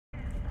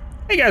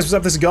Hey guys, what's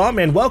up? This is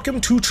GaLm, and welcome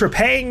to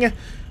Trepang2,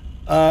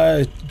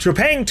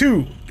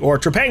 or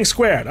Trepang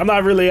Squared. I'm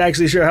not really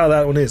actually sure how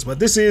that one is, but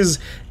this is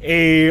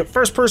a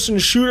first-person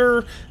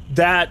shooter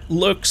that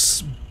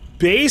looks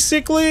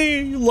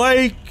basically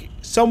like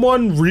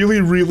someone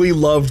really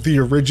loved the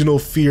original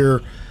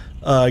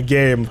F.E.A.R.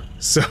 game.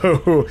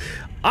 So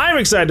I'm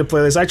excited to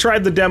play this. I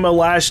tried the demo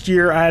last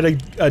year. I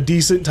had a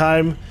decent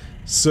time,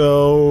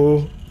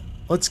 so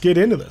let's get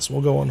into this.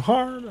 We'll go on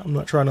hard. I'm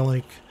not trying to,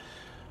 like,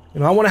 you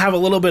know, I want to have a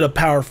little bit of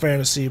power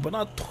fantasy, but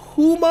not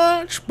too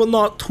much, but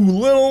not too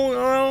little, you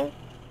know?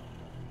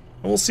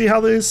 And we'll see how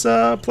this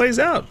plays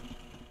out.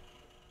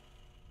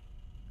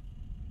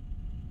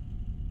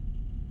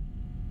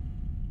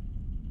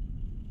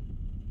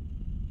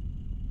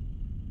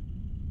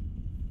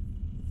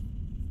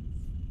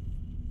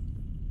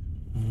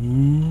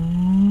 Ooh.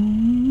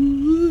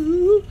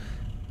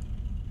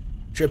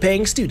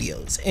 Trepang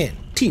Studios and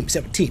Team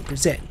 17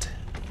 present.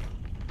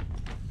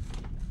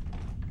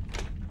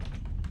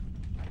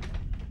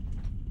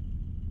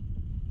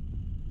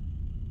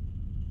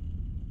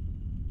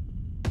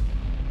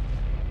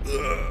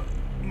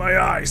 My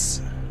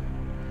eyes.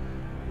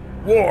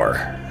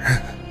 War.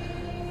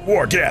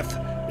 War, death,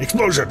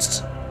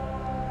 explosions.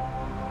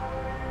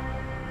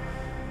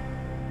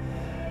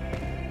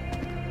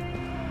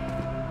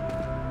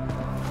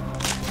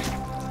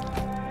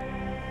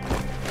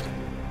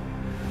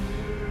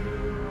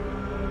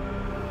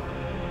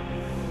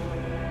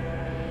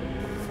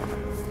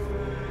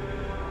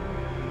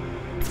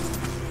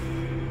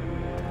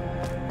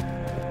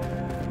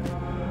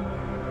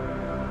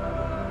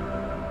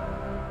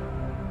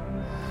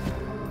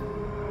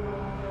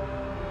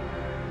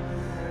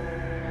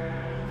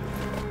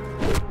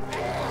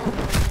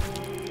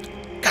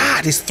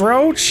 His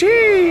throat,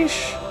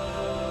 sheesh.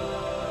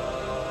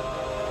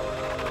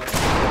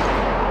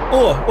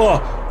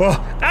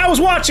 Oh, I was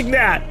watching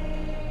that.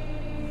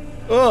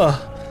 Ugh.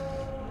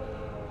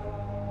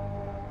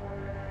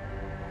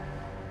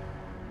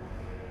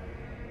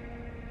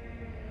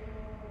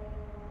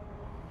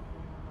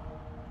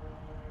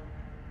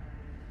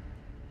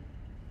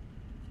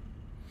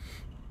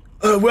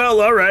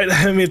 Well, all right.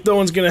 I mean, if no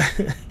one's gonna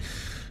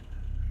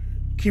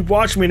keep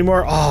watching me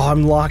anymore. Oh,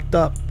 I'm locked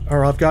up.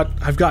 Or I've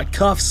got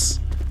cuffs.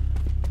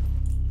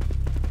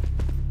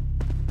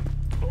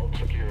 Vault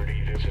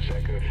security, this is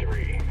Echo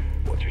 3.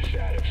 What's your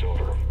status?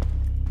 Over.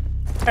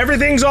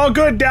 Everything's all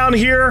good down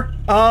here.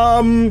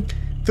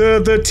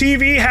 The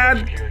TV had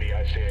Security,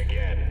 I say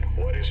again.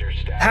 What is your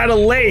status? had a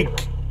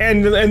lake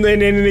and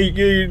then in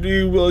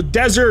a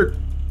desert.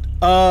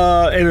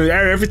 And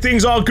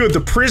everything's all good.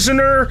 The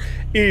prisoner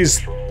is.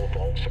 Control,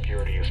 vault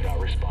security is not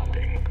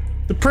responding.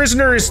 The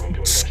prisoner is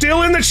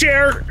still in the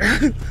chair.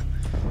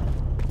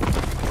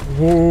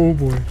 Oh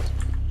boy.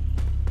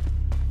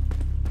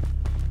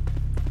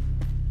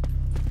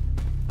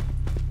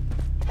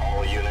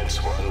 All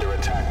units were under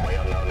attack by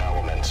unknown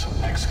elements.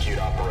 Execute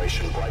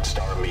Operation Bright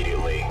Star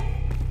immediately.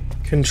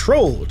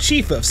 Control,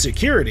 Chief of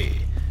Security.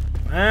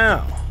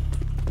 Wow.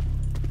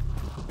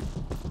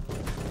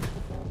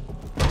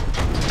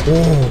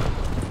 Oh.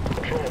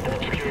 Control,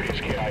 vault security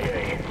is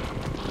KIA.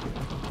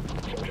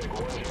 Subject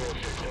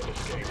 106 has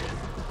escaped.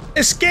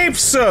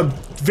 Escape's a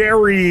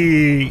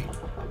very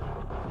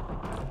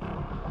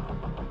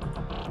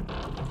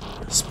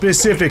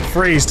specific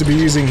phrase to be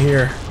using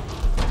here.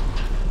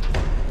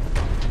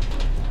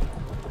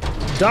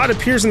 Dot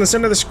appears in the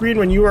center of the screen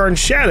when you are in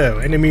shadow.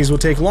 Enemies will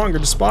take longer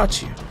to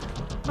spot you.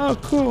 Oh,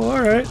 cool.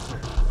 All right.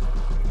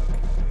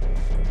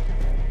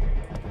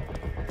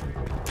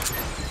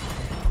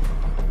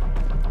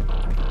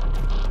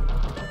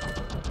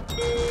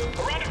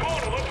 Around the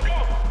corner, let's go!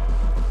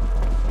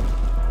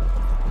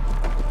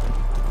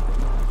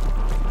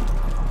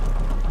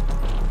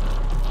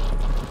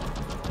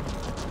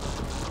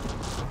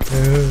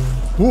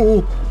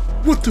 Whoa!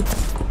 What the?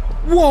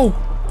 Whoa!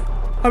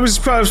 I was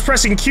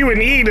pressing Q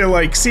and E to,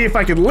 like, see if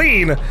I could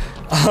lean.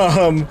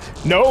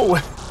 No.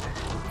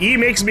 E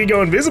makes me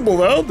go invisible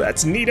though.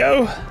 That's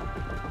neato.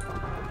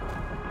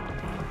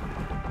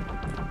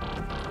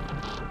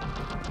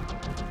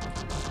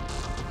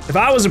 If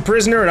I was a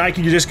prisoner and I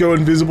could just go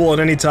invisible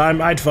at any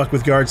time, I'd fuck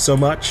with guards so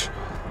much.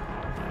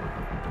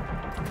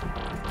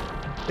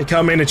 They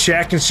come in to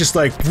check and it's just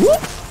like,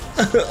 whoop!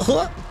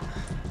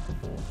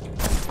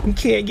 You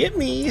can't get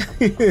me.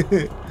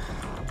 Subject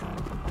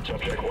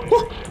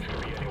 106 could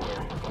be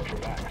anywhere. Watch your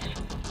backs.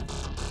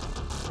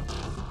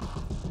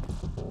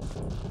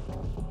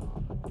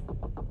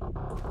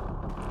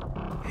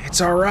 It's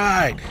all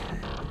right.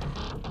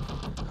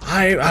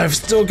 I've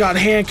still got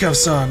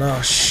handcuffs on.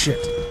 Oh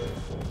shit.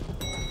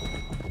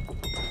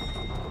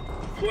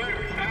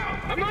 Flare, out!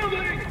 I'm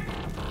moving!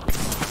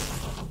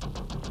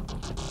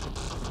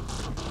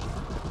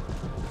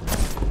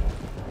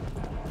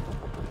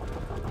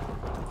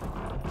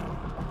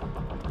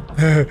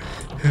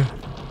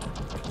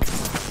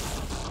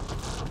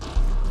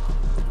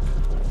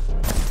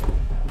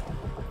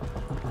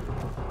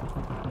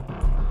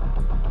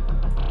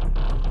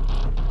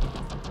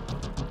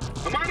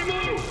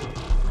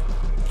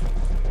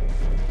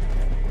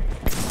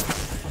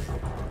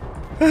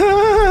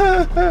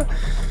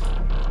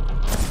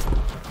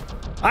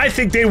 I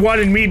think they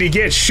wanted me to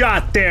get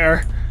shot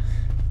there.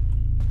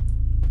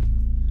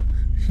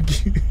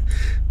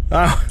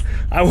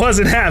 I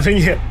wasn't having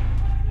it.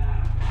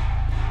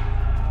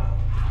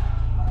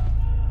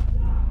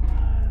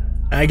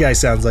 That guy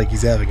sounds like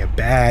he's having a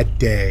bad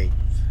day.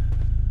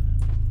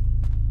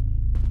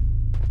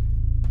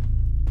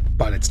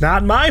 But it's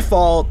not my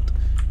fault.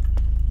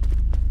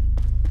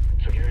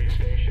 Security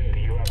station, do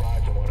you have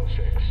eyes on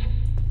 106?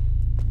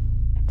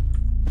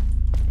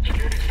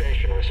 Security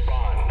station,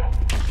 respond.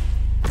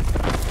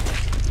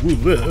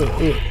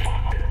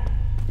 Fuck.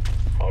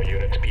 All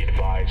units be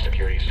advised,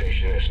 security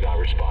station is not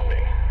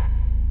responding.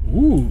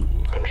 Ooh.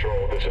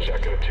 Control, this is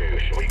Echo 2.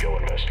 Should we go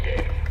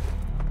investigate?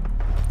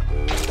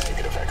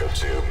 Negative, Echo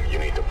 2. You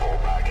need to pull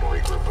back and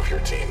regroup with your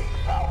team.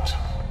 Out.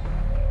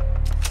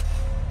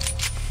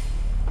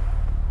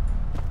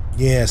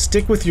 Yeah,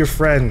 stick with your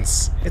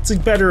friends. It's a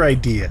better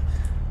idea.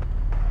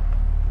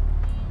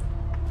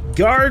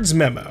 Guard's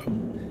memo.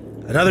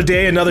 Another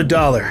day, another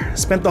dollar.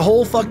 Spent the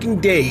whole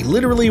fucking day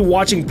literally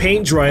watching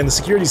paint dry in the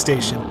security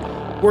station.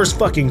 Worst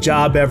fucking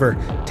job ever.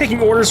 Taking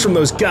orders from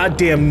those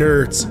goddamn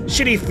nerds.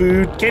 Shitty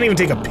food, can't even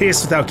take a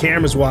piss without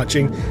cameras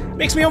watching.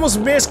 Makes me almost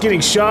miss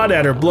getting shot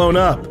at or blown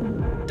up.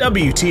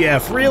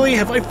 WTF, really?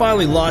 Have I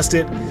finally lost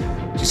it?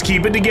 Just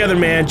keep it together,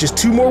 man. Just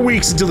 2 more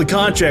weeks until the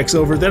contract's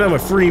over, then I'm a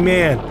free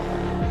man.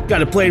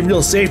 Gotta play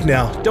real safe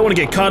now. Don't want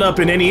to get caught up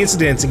in any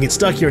incidents and get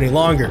stuck here any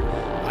longer.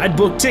 I'd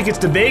book tickets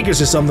to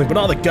Vegas or something, but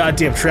all the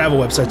goddamn travel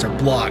websites are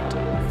blocked.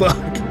 Fuck.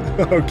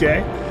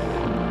 Okay.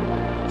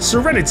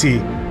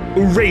 Serenity.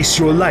 Erase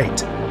your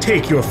light.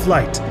 Take your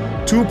flight.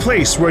 To a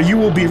place where you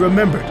will be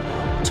remembered.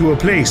 To a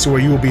place where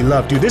you will be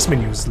loved. Dude, this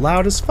menu is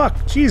loud as fuck.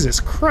 Jesus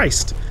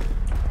Christ.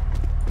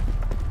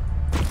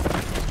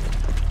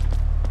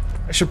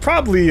 I should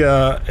probably,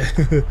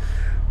 Hold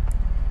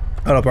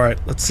up, alright,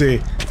 let's see.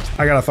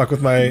 I gotta fuck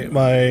with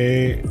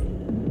my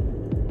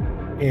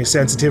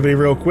sensitivity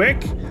real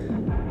quick.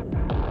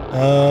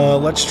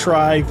 Let's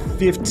try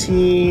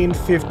 15.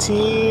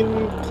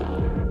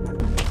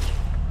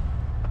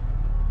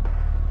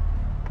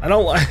 I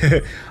don't want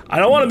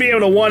to be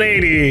able to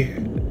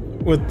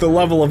 180 with the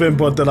level of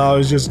input that I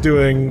was just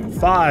doing.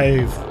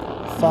 5.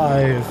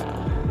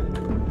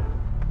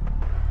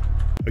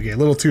 Okay, a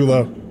little too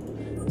low.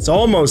 It's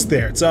almost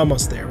there. It's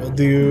almost there. We'll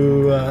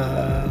do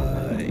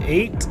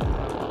 8.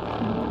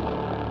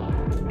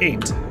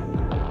 8.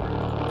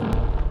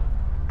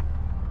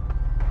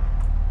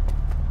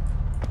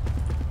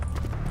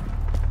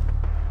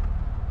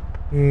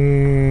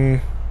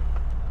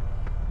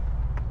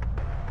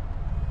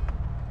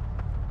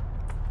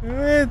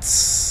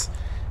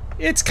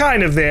 It's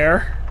kind of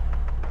there.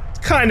 It's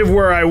kind of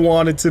where I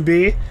want it to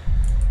be.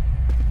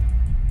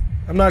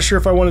 I'm not sure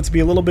if I want it to be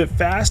a little bit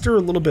faster or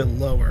a little bit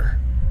lower.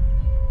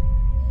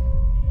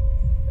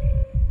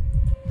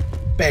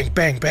 Bang,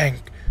 bang, bang.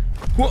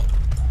 Whoa.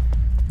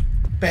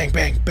 Bang,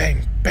 bang,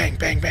 bang, bang,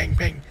 bang, bang,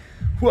 bang.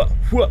 Whoa,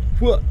 whoa,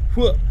 whoa,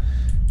 whoa.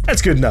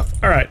 That's good enough.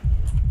 All right.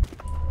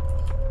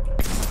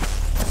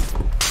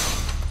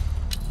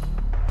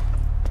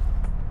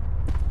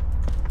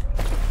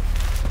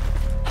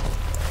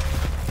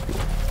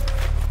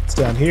 It's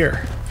down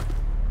here.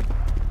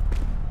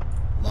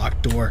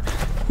 Locked door.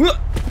 Whoa.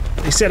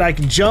 They said I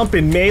can jump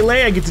in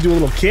melee. I get to do a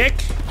little kick.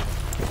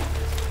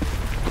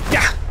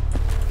 Yeah.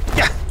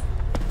 Yeah.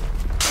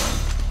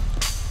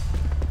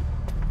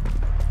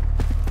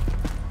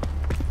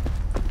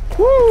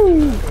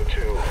 Woo. Echo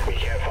 2, we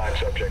can't find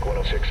subject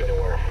 106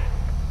 anywhere.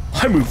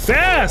 I move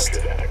fast.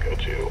 Echo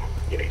 2,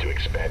 you need to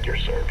expand your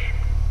search.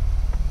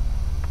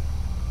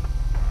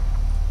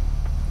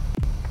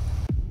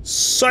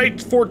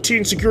 Site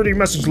 14 security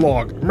message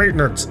log.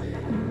 Maintenance.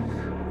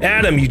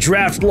 Adam, you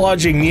draft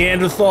lodging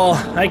Neanderthal.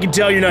 I can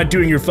tell you're not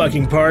doing your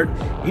fucking part.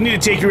 You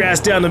need to take your ass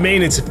down to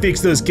maintenance and fix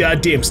those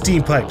goddamn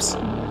steam pipes.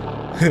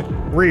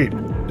 Read.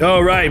 Oh,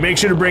 right, make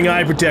sure to bring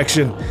eye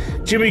protection.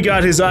 Jimmy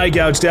got his eye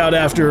gouged out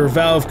after a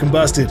valve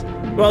combusted.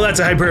 Well, that's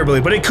a hyperbole,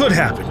 but it could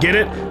happen, get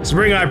it? So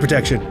bring eye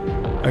protection.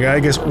 Okay,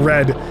 I guess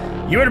red.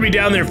 You better be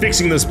down there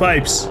fixing those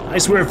pipes. I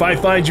swear if I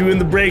find you in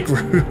the break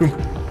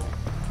room.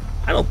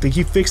 I don't think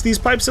he fixed these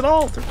pipes at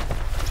all. They're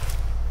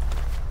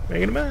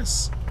making a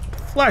mess.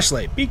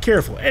 Flashlight, be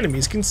careful.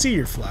 Enemies can see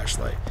your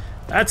flashlight.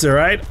 That's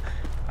alright.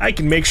 I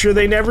can make sure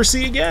they never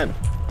see again.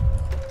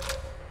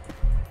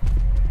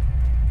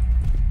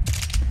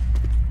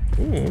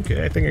 Ooh,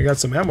 okay, I think I got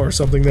some ammo or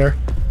something there.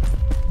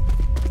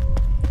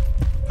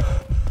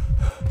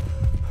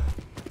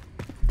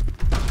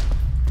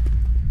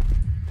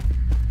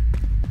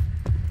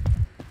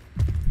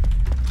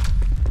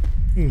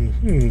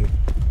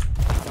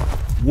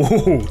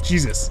 Whoa,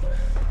 Jesus.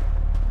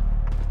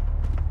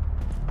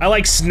 I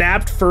like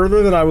snapped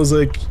further than I was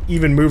like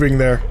even moving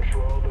there.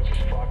 Control, this is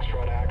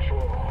Foxtrot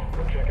Actual.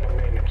 We're checking a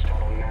maintenance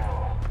tunnel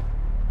now.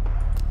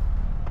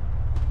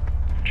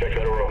 Check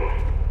that room.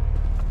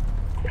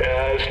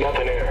 Yeah, there's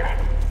nothing here.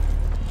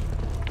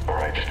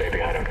 Alright, stay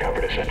behind and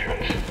cover this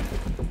entrance.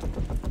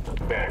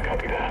 Yeah,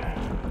 copy that.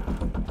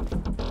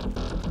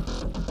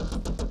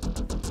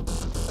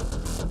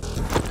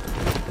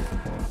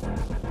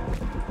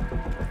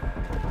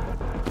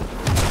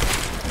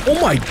 Oh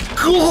my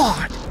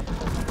god!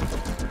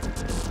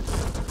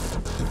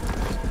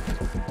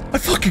 I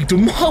fucking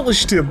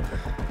demolished him!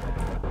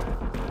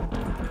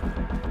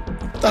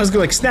 I was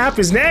gonna like snap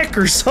his neck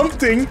or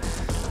something.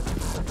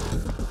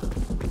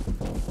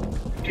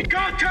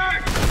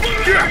 Contact!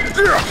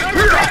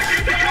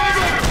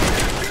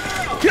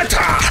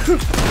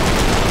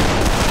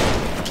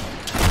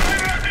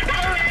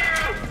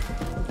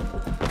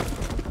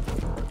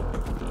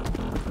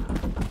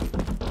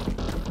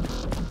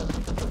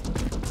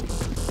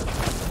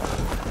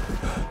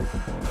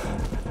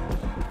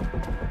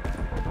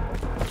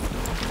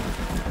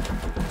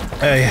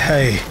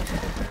 Hey,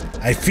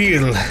 I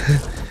feel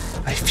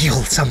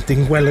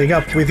something welling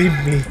up within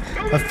me.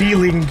 A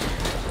feeling,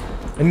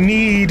 a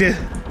need.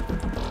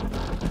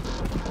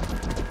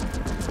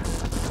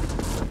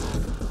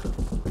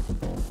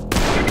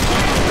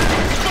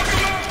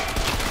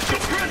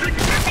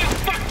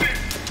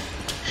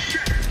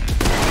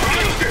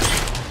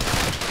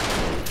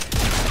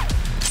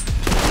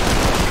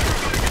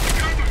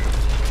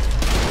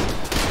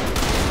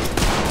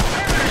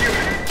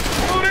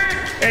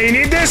 Hey, you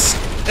need this?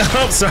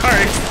 Oh,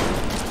 sorry.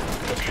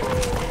 Control,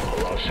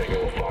 Los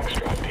Angeles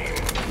Foxtrot team.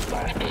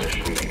 Last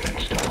position,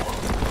 maintenance tunnel.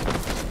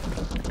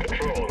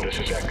 Control, this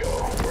is Echo.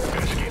 We're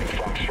investigating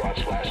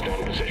Foxtrot's last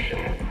known position.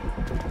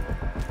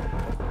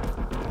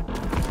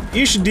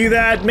 You should do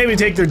that. Maybe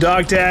take their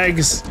dog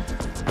tags.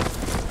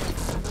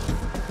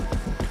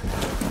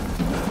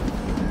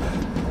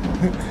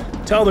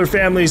 Tell their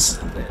families,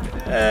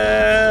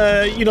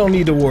 you don't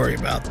need to worry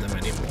about them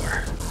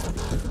anymore.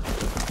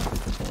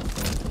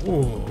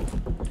 Ooh,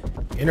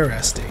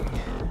 interesting.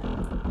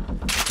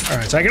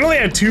 Alright, so I can only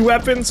have 2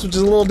 weapons, which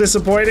is a little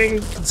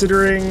disappointing,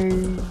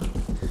 considering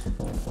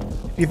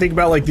if you think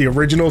about like the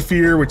original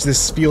F.E.A.R, which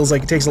this feels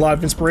like it takes a lot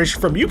of inspiration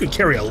from, you could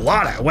carry a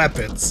lot of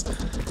weapons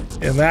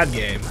in that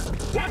game.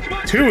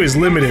 2 is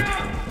limited.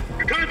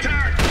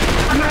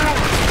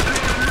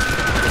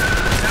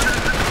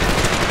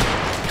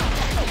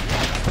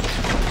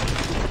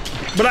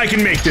 But I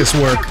can make this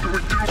work.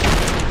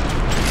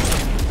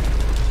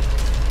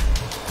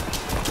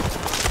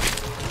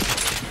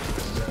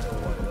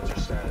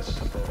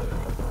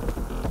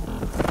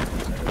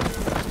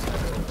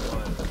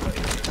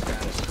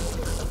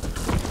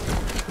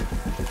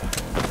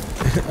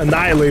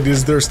 Annihilate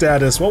is their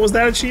status. What was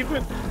that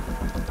achievement?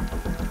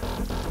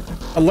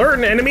 Alert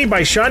an enemy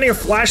by shining a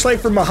flashlight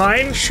from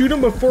behind. Shoot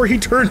him before he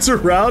turns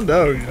around.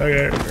 Oh,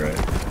 okay, right.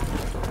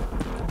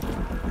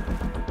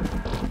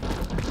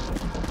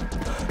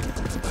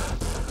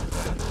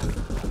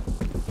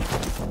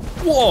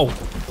 Whoa!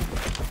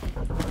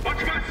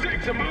 Watch my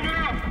 6, I'm moving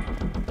up.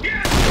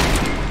 Yes!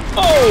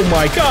 Oh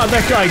my god,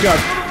 that guy got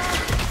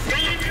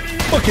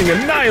fucking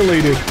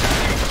annihilated.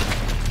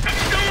 I'm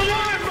still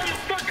alive,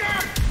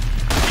 motherfucker!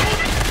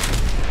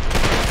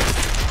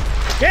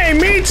 Hey,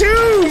 me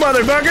too,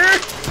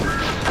 motherfucker!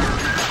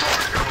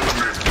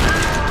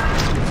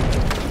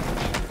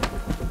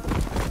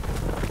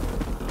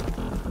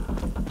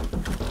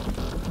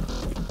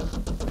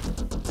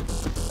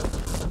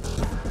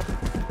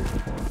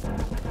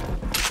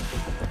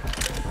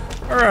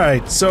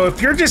 Alright, so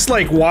if you're just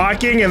like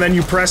walking and then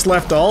you press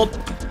left alt,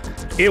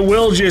 it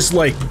will just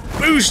like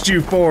boost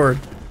you forward.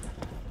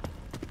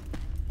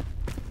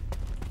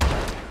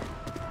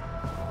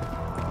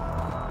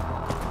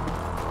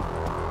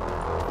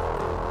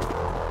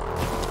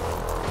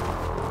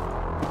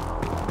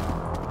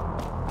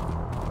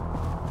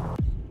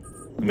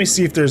 Let me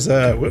see if there's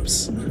a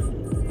whoops.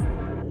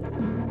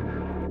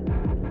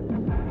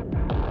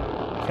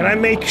 Can I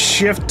make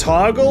shift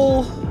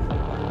toggle?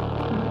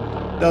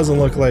 Doesn't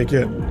look like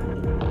it.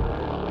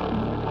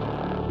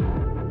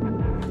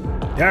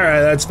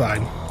 Alright, that's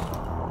fine.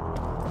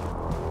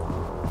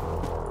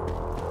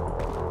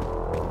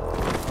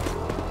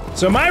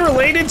 So am I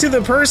related to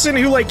the person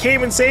who like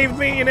came and saved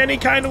me in any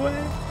kind of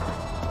way?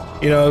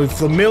 You know,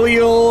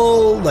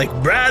 familial, like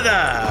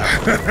brother.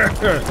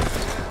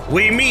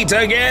 We meet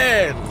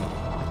again.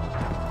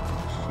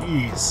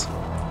 Jeez.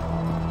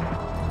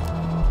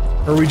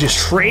 Are we just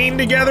trained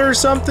together or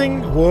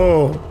something?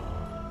 Whoa.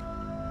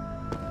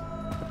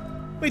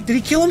 Wait, did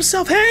he kill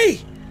himself? Hey!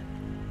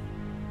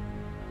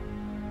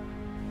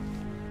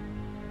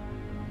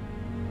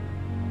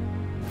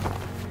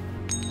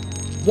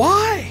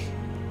 Why?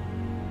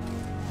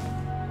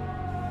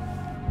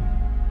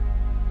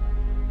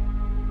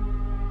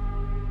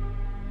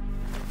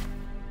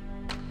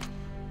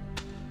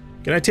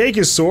 Can I take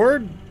his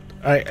sword?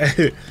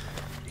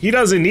 He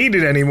doesn't need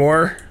it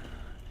anymore.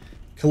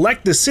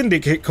 Collect the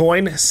syndicate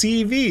coin,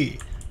 CV.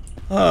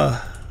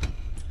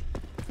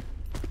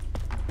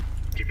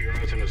 Keep your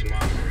eyes on those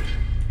monitors.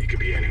 He could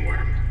be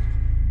anywhere.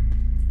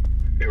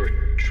 They were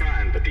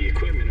trying, but the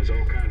equipment is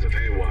all kinds of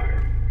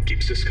haywire.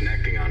 Keeps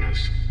disconnecting on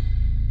us.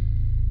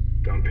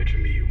 Don't picture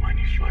me, you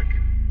whiny fuck.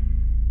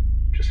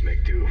 Just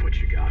make do with what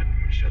you got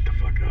and shut the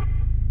fuck up.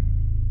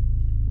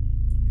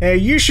 Hey,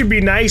 you should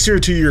be nicer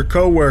to your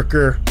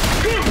coworker.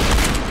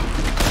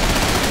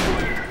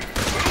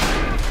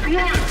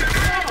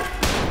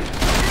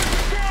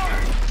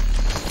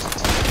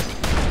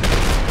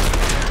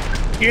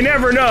 You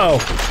never know.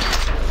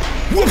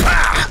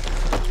 Whoop-ha!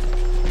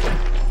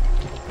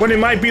 When it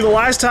might be the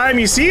last time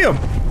you see him.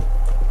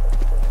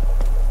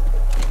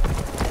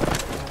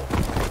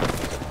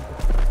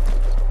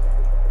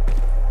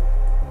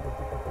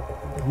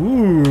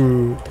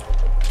 Ooh.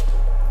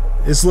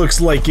 This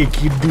looks like it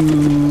could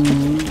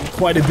do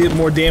quite a bit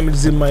more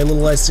damage than my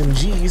little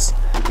SMGs.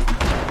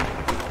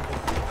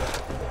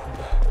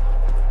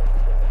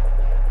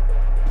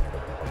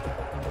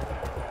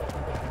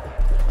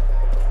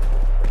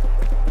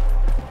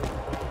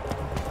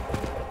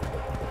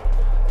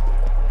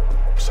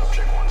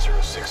 Subject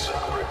 106 en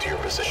route to your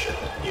position.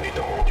 You need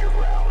to hold your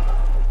ground.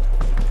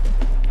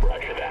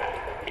 Roger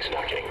that. He's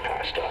not getting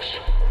past us.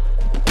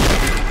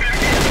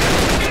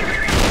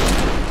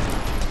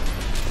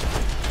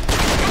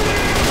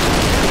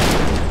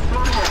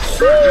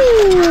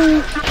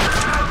 Woo!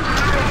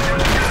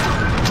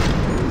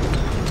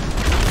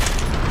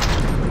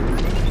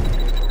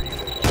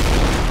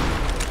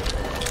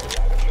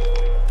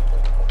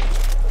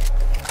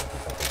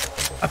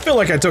 I feel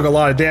like I took a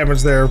lot of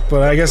damage there,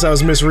 but I guess I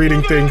was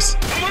misreading things.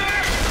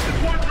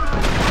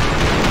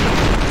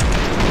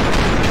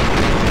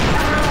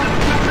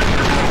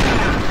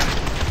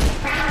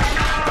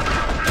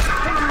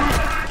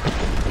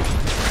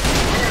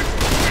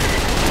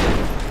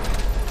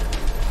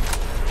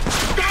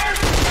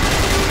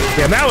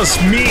 Yeah, that was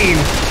mean.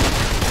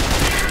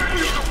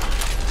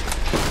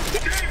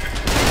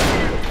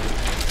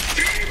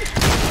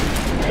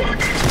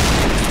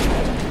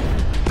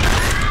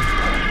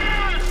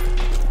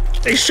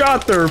 They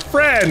shot their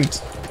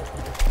friend.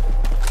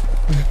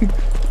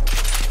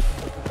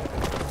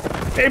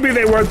 Maybe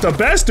they weren't the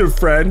best of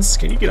friends.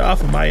 Can you get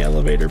off of my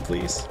elevator,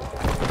 please?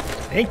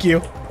 Thank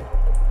you.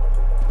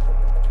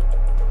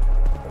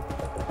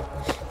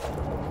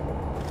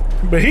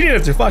 But he didn't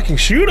have to fucking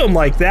shoot him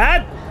like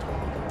that.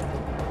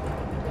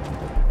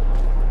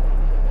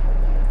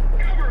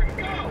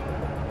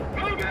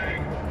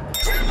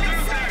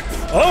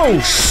 Oh,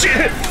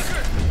 shit!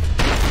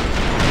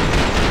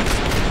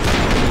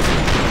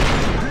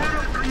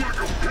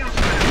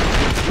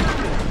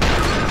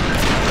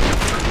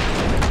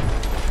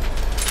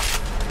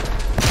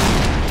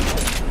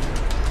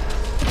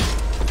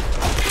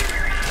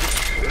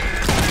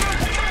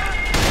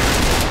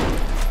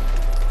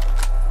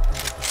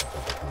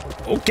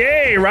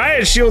 Okay,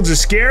 riot shields are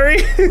scary.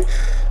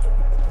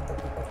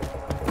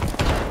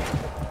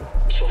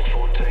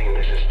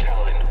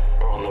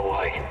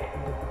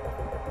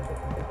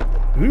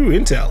 Ooh,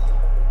 intel.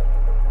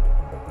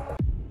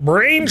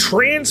 Brain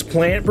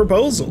transplant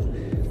proposal.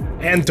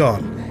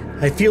 Anton,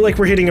 I feel like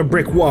we're hitting a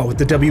brick wall with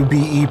the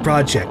WBE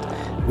project.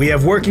 We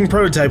have working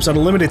prototypes on a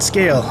limited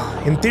scale.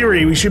 In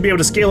theory, we should be able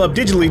to scale up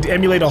digitally to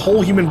emulate a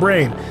whole human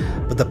brain,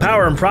 but the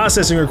power and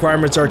processing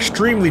requirements are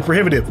extremely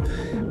prohibitive.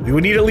 We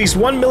would need at least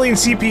 1 million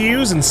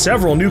CPUs and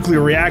several nuclear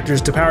reactors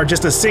to power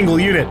just a single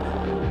unit.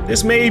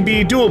 This may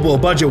be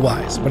doable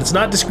budget-wise, but it's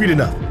not discreet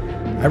enough.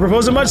 I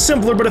propose a much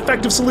simpler but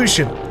effective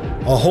solution.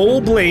 A whole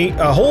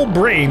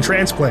brain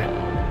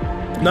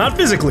transplant. Not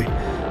physically,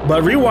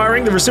 but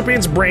rewiring the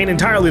recipient's brain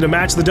entirely to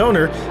match the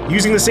donor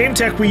using the same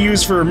tech we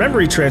use for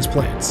memory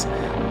transplants.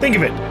 Think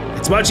of it.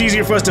 It's much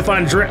easier for us to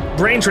find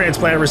brain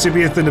transplant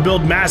recipients than to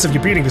build massive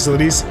computing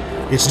facilities.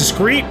 It's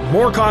discreet,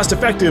 more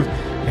cost-effective,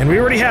 and we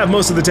already have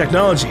most of the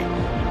technology.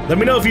 Let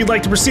me know if you'd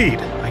like to proceed.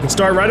 I can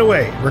start right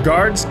away.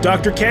 Regards,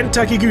 Dr. Ken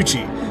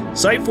Takiguchi,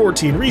 Site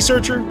 14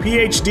 researcher,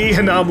 PhD,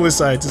 anomalous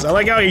scientist. I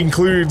like how he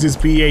includes his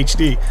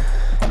PhD.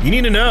 You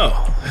need to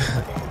know.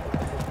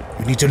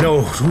 You need to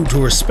know who to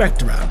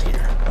respect around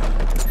here.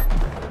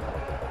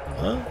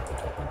 Huh?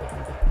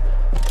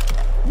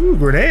 Ooh,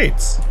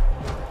 grenades.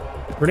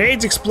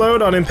 Grenades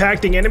explode on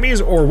impacting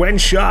enemies or when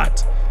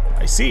shot.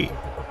 I see.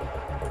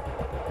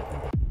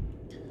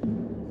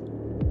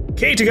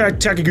 Kei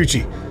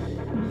Takiguchi,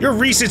 your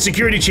recent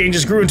security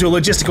changes grew into a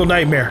logistical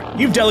nightmare.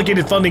 You've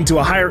delegated funding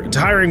to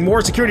hiring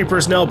more security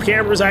personnel,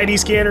 cameras, ID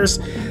scanners,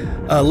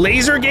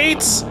 laser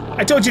gates.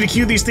 I told you to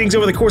queue these things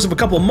over the course of a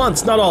couple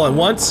months, not all at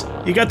once.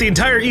 You got the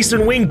entire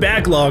Eastern Wing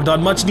backlogged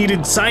on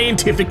much-needed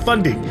scientific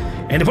funding.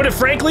 And to put it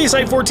frankly,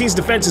 Site 14's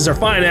defenses are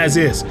fine as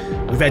is.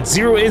 We've had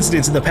 0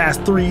 incidents in the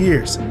past 3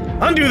 years.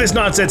 Undo this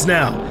nonsense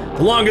now.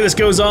 The longer this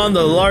goes on,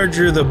 the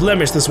larger the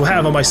blemish this will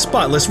have on my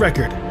spotless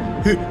record.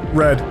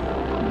 Red.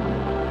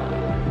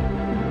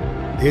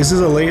 This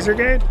is a laser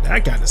gate?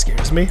 That kinda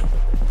scares me.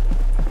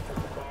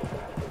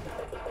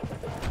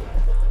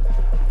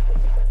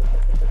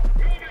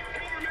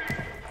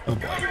 Oh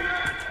boy.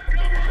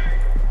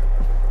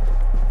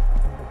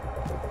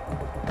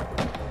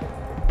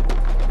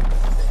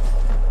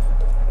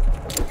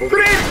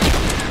 Grenade!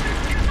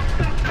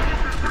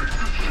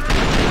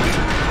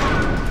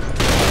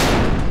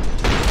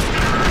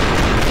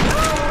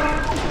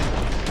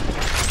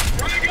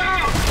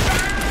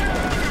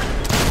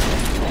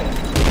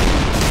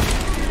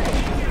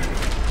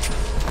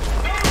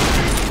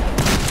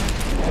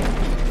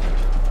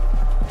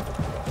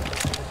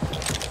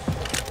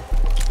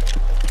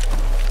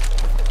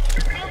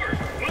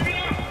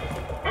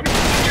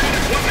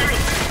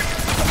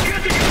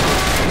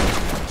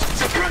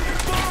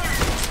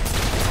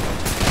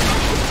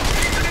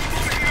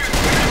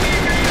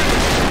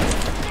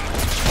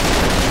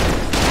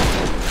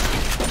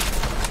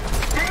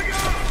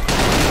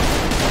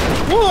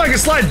 I can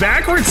slide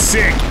backwards?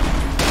 Sick.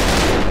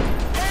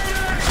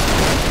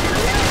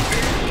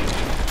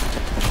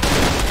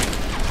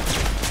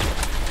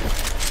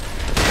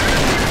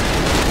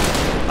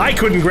 I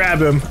couldn't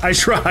grab him. I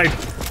tried.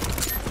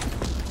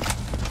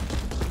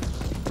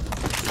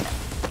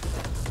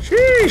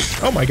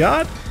 Sheesh. Oh my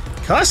god.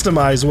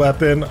 Customize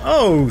weapon.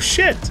 Oh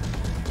shit.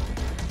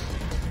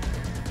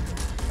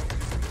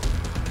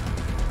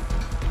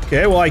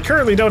 Okay, well I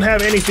currently don't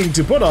have anything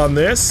to put on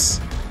this.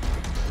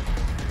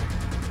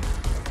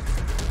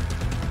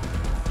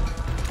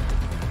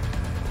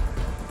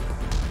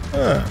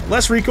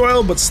 Less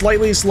recoil, but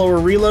slightly slower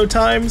reload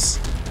times.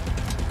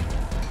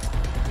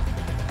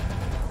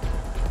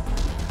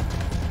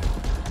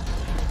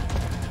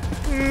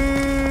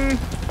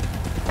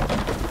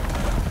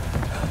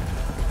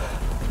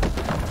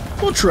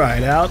 We'll try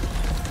it out.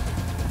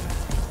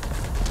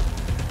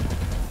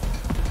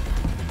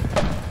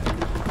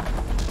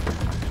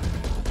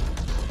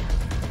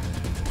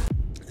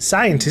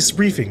 Scientist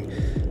briefing.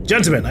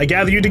 Gentlemen, I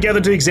gather you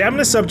together to examine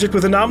a subject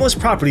with anomalous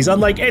properties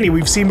unlike any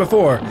we've seen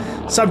before.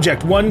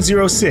 Subject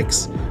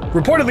 106.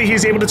 Reportedly, he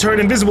is able to turn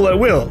invisible at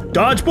will,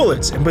 dodge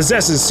bullets, and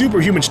possesses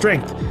superhuman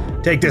strength.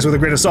 Take this with a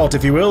grain of salt,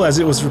 if you will, as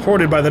it was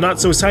reported by the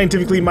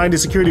not-so-scientifically minded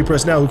security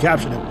personnel who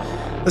captured him.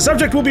 The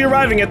subject will be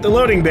arriving at the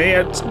loading bay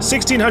at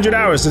 1600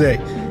 hours today.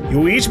 You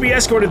will each be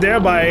escorted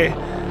there by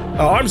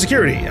armed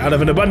security. Out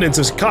of an abundance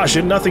of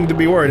caution, nothing to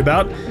be worried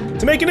about,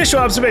 to make initial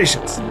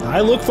observations.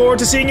 I look forward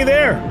to seeing you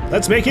there.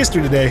 Let's make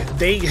history today.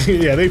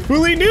 They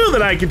fully knew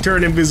that I could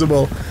turn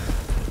invisible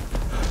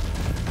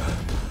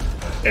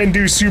and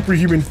do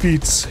superhuman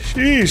feats.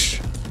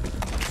 Sheesh.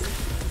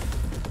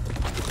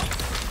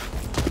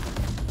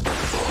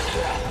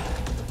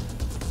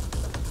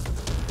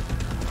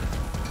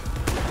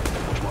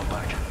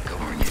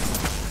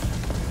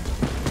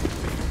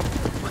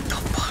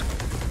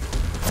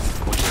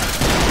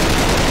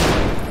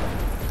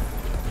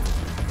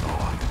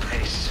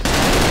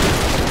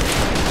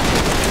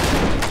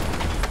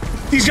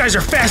 These guys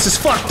are fast as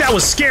fuck. That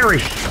was scary.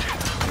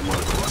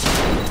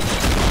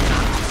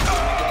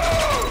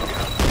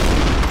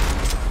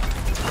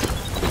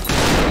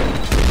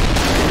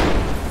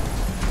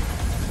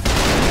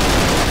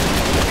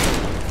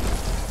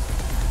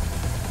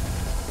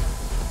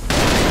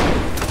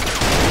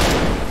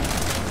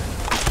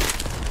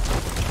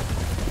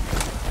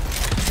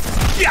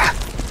 Yeah.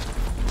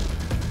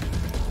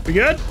 We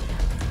good?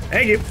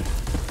 Thank you.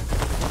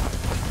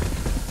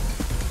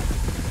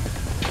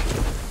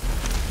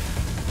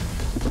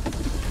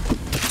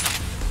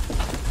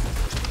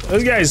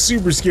 Those guys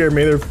super scared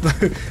me.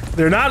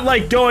 They're not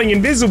like going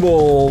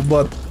invisible,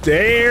 but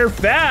they're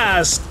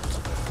fast.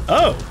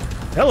 Oh,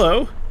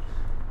 hello.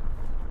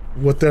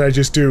 What did I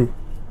just do?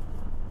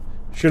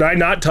 Should I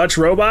not touch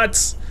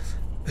robots?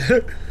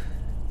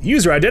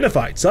 User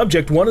identified.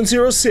 Subject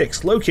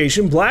 106.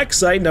 Location black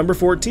site number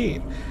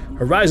 14.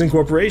 Horizon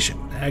Corporation.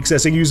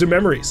 Accessing user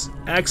memories.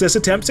 Access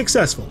attempt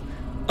successful.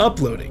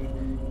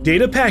 Uploading.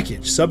 Data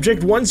package.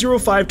 Subject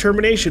 105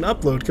 termination.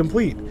 Upload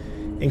complete.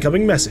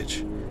 Incoming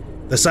message.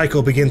 The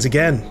cycle begins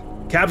again.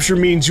 Capture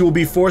means you will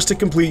be forced to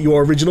complete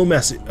your original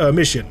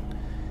mission.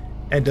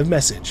 End of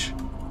message.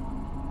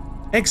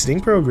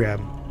 Exiting program.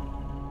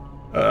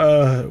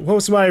 What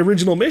was my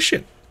original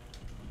mission?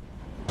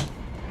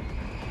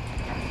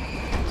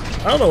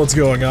 I don't know what's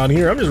going on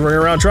here. I'm just running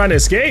around trying to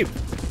escape.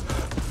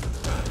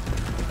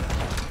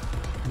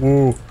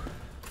 Whoa.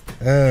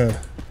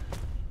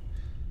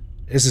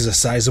 This is a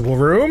sizable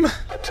room.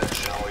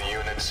 Attention all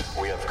units.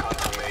 We have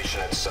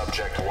confirmation that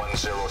subject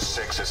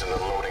 106 is in the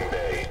loading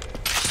bay.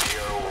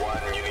 Sierra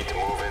 1, you need to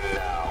move in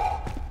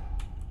now.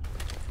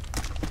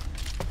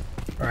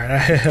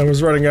 Alright, I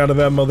was running out of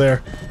ammo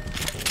there.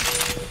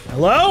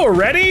 Hello? We're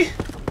ready?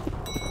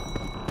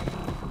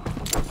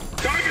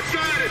 Target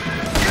sighted!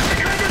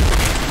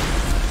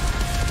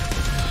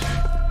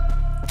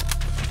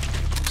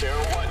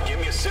 Sierra 1, give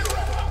me a sit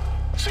rep.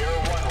 Sierra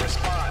 1,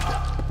 respond.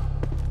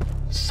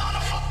 Son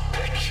of a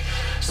bitch.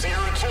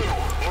 Sierra 2,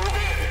 move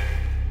in.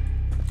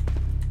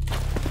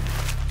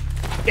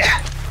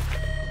 Yeah.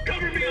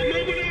 Cover me, I'm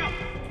moving up.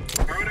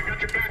 Alright, I got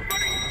your back,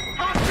 buddy.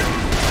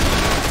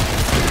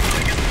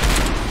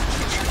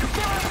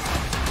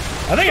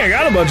 I think I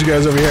got a bunch of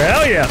guys over here.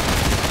 Hell yeah.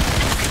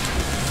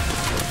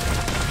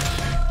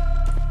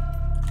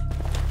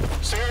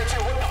 Sierra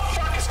 2, what the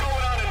fuck is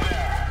going on in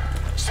there?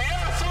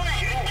 Sierra 3,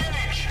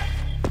 engage.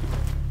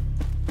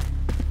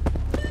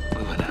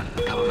 Moving out.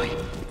 Cover me.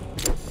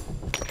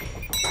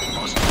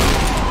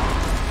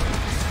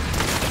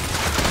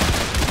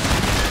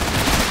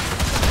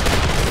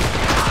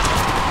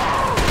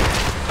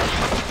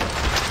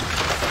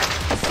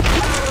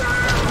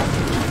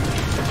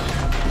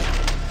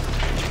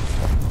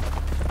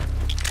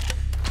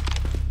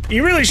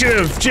 You really should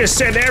have just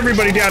sent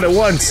everybody down at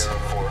once. Sierra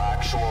 4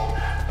 actual.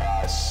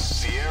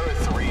 Sierra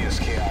 3 is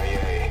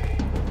KIA.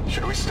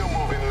 Should we still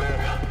move in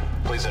there?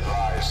 Please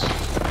advise. Get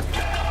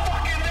the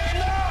fuck in there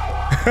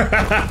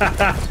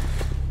now!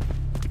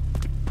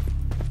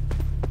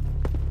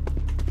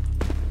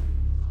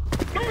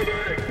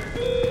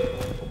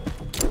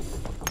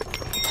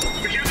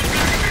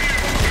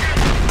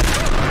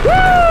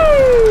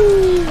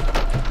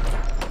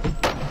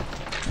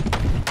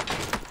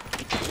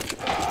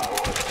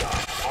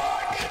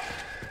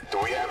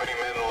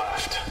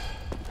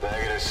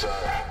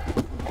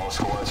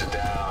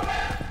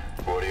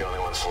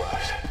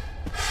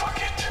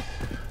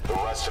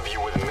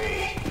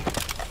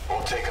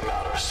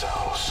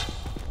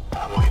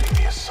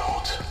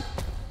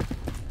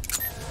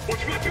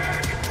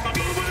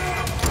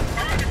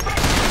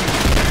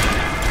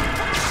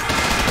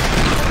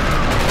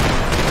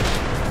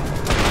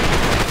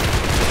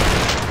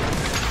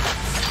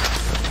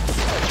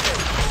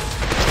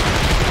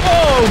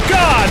 Oh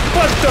God,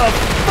 what the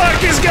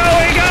fuck is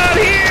going on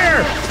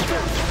here?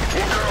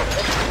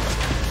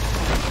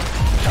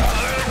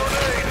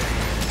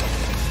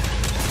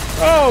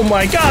 Oh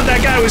my God,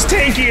 that guy was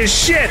tanky as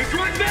shit.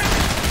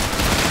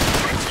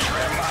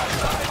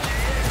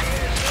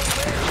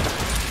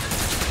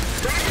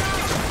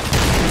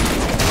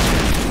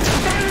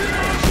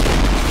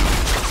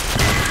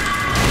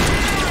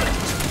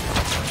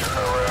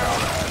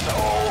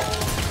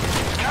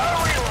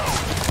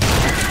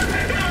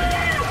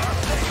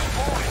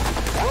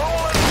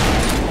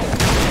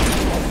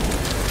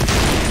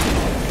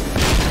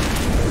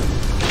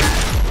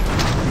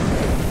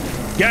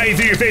 Got you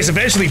through your face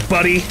eventually,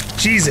 buddy.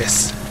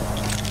 Jesus.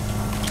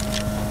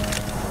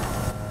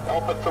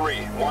 Alpha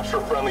 3, watch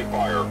for friendly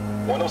fire.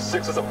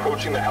 106 is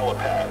approaching the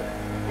helipad.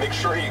 Make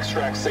sure he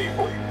extracts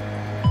safely.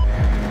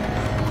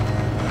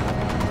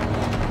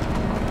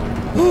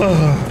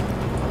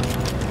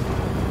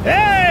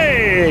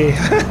 Hey!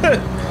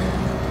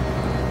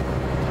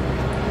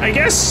 I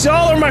guess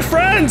y'all are my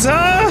friends,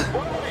 huh?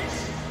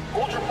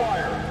 Hold your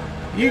fire.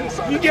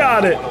 You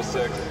got it.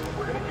 106.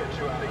 We're gonna get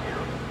you out of here.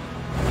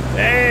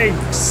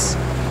 Thanks.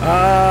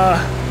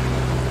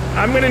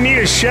 I'm gonna need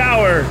a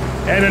shower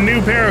and a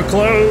new pair of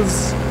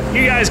clothes.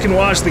 You guys can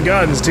wash the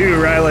guns too,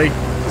 right? Like,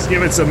 just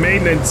give it some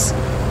maintenance.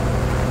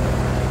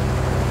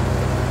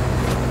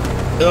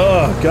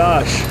 Oh,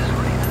 gosh.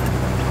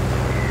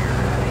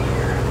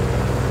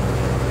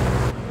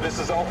 This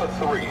is Alpha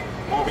 3,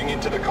 moving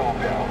into the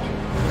compound.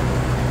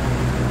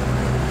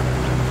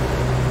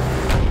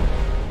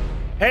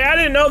 Hey, I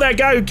didn't know that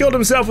guy who killed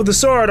himself with the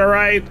sword,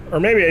 alright? Or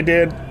maybe I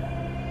did.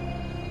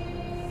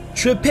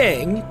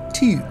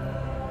 Trepang2.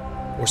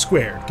 Or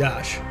squared,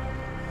 gosh.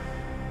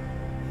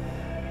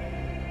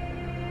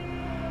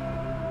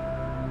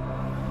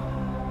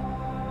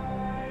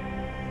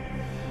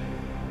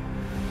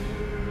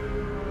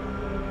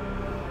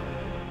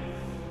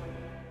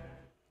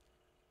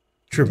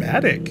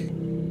 Dramatic.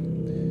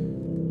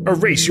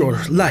 Erase your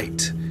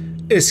light.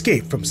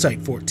 Escape from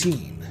Site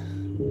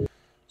 14.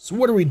 So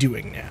what are we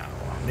doing now?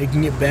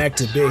 Making it back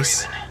to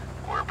base?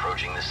 We're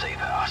approaching the safe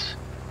house.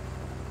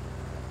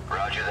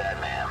 Roger that,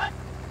 ma'am.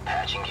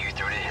 Patching you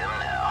through to him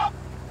now.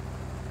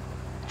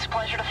 It's a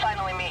pleasure to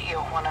finally meet you,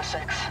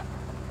 106.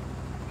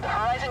 The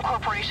Horizon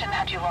Corporation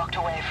had you locked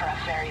away for a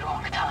very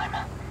long time.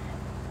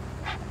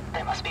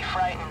 They must be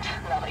frightened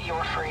now that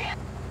you're free.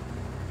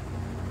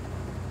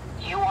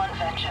 You want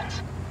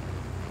vengeance.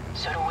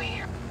 So do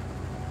we.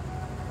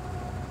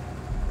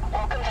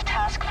 Welcome to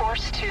Task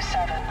Force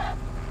 27.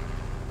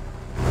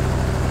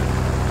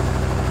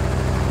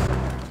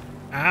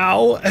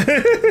 Ow.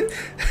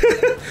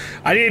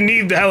 I didn't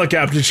need the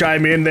helicopter to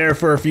chime in there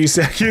for a few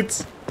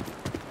seconds.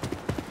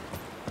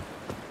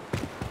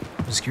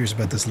 I'm just curious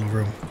about this little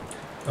room.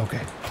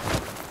 Okay.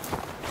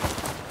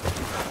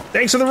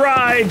 Thanks for the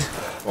ride!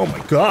 Oh my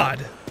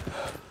God.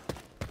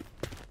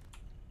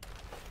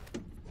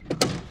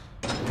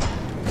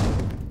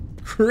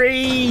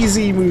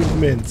 Crazy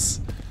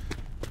movements.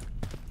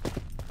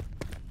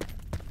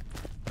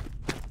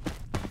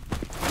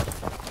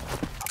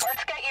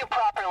 Let's get you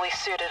properly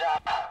suited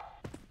up.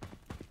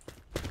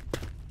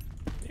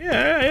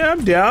 Yeah,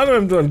 I'm down.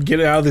 I'm gonna get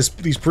out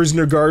of these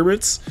prisoner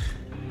garments.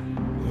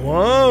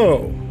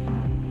 Whoa.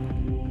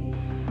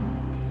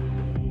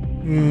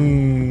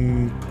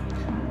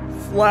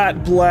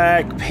 Flat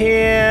black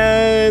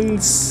pants.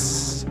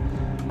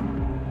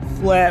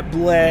 Flat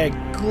black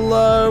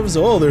gloves.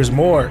 Oh, there's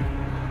more.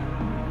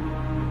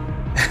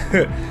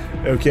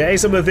 Okay,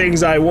 some of the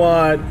things I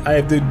want, I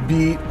have to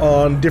beat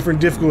on different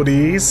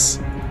difficulties.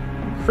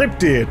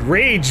 Cryptid,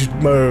 rage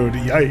mode,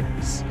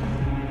 yikes.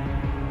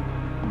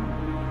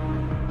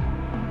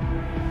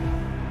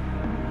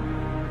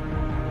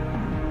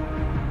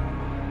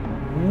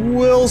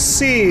 We'll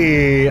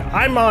see.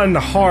 I'm on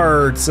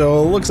hard,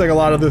 so it looks like a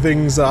lot of the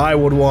things I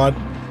would want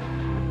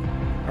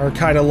are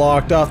kind of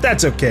locked off.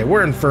 That's okay,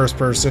 we're in first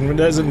person. It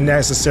doesn't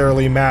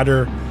necessarily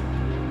matter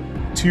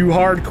too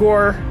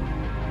hardcore.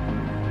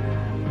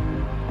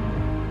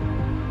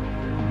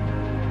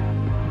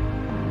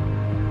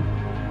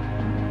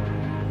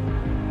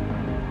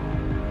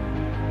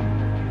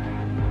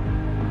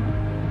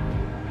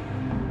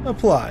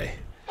 Apply.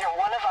 You're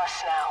one of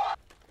us now.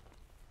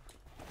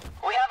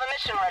 We have a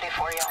mission ready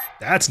for you.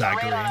 That's not A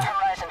raid green. on a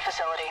Horizon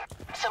facility,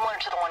 similar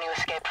to the one you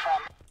escaped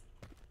from.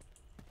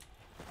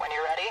 When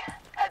you're ready,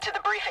 head to the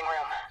briefing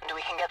room, and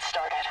we can get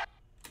started.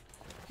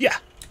 Yeah.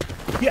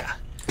 Yeah.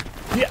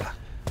 Yeah.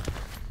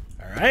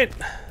 Alright.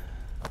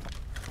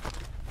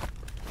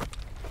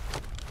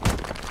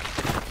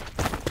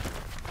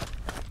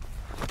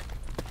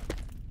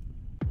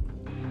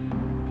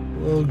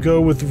 We'll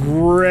go with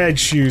red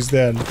shoes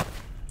then.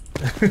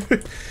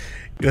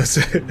 Yes.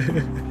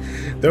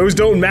 Those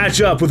don't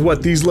match up with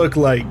what these look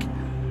like.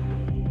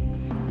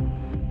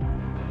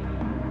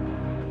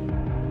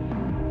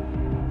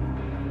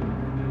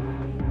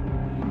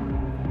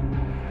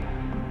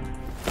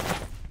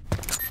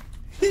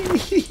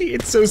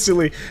 It's so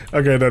silly.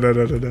 Okay, no.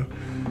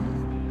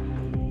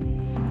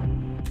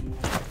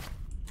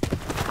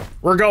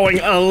 We're going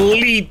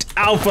elite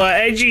alpha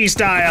edgy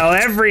style.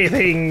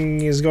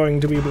 Everything is going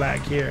to be black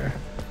here.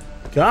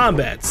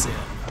 Combat sim.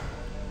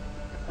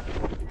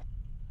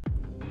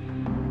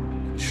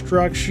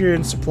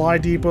 Construction, supply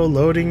depot,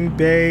 loading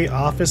bay,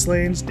 office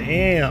lanes.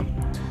 Damn.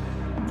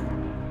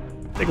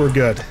 I think we're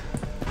good.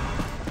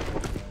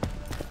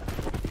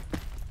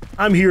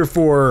 I'm here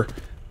for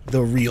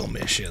the real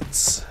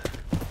missions.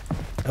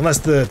 Unless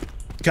the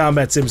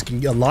combat sims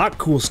can unlock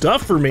cool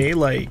stuff for me,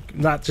 like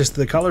not just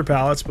the color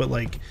palettes, but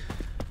like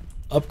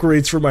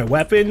upgrades for my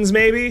weapons,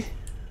 maybe?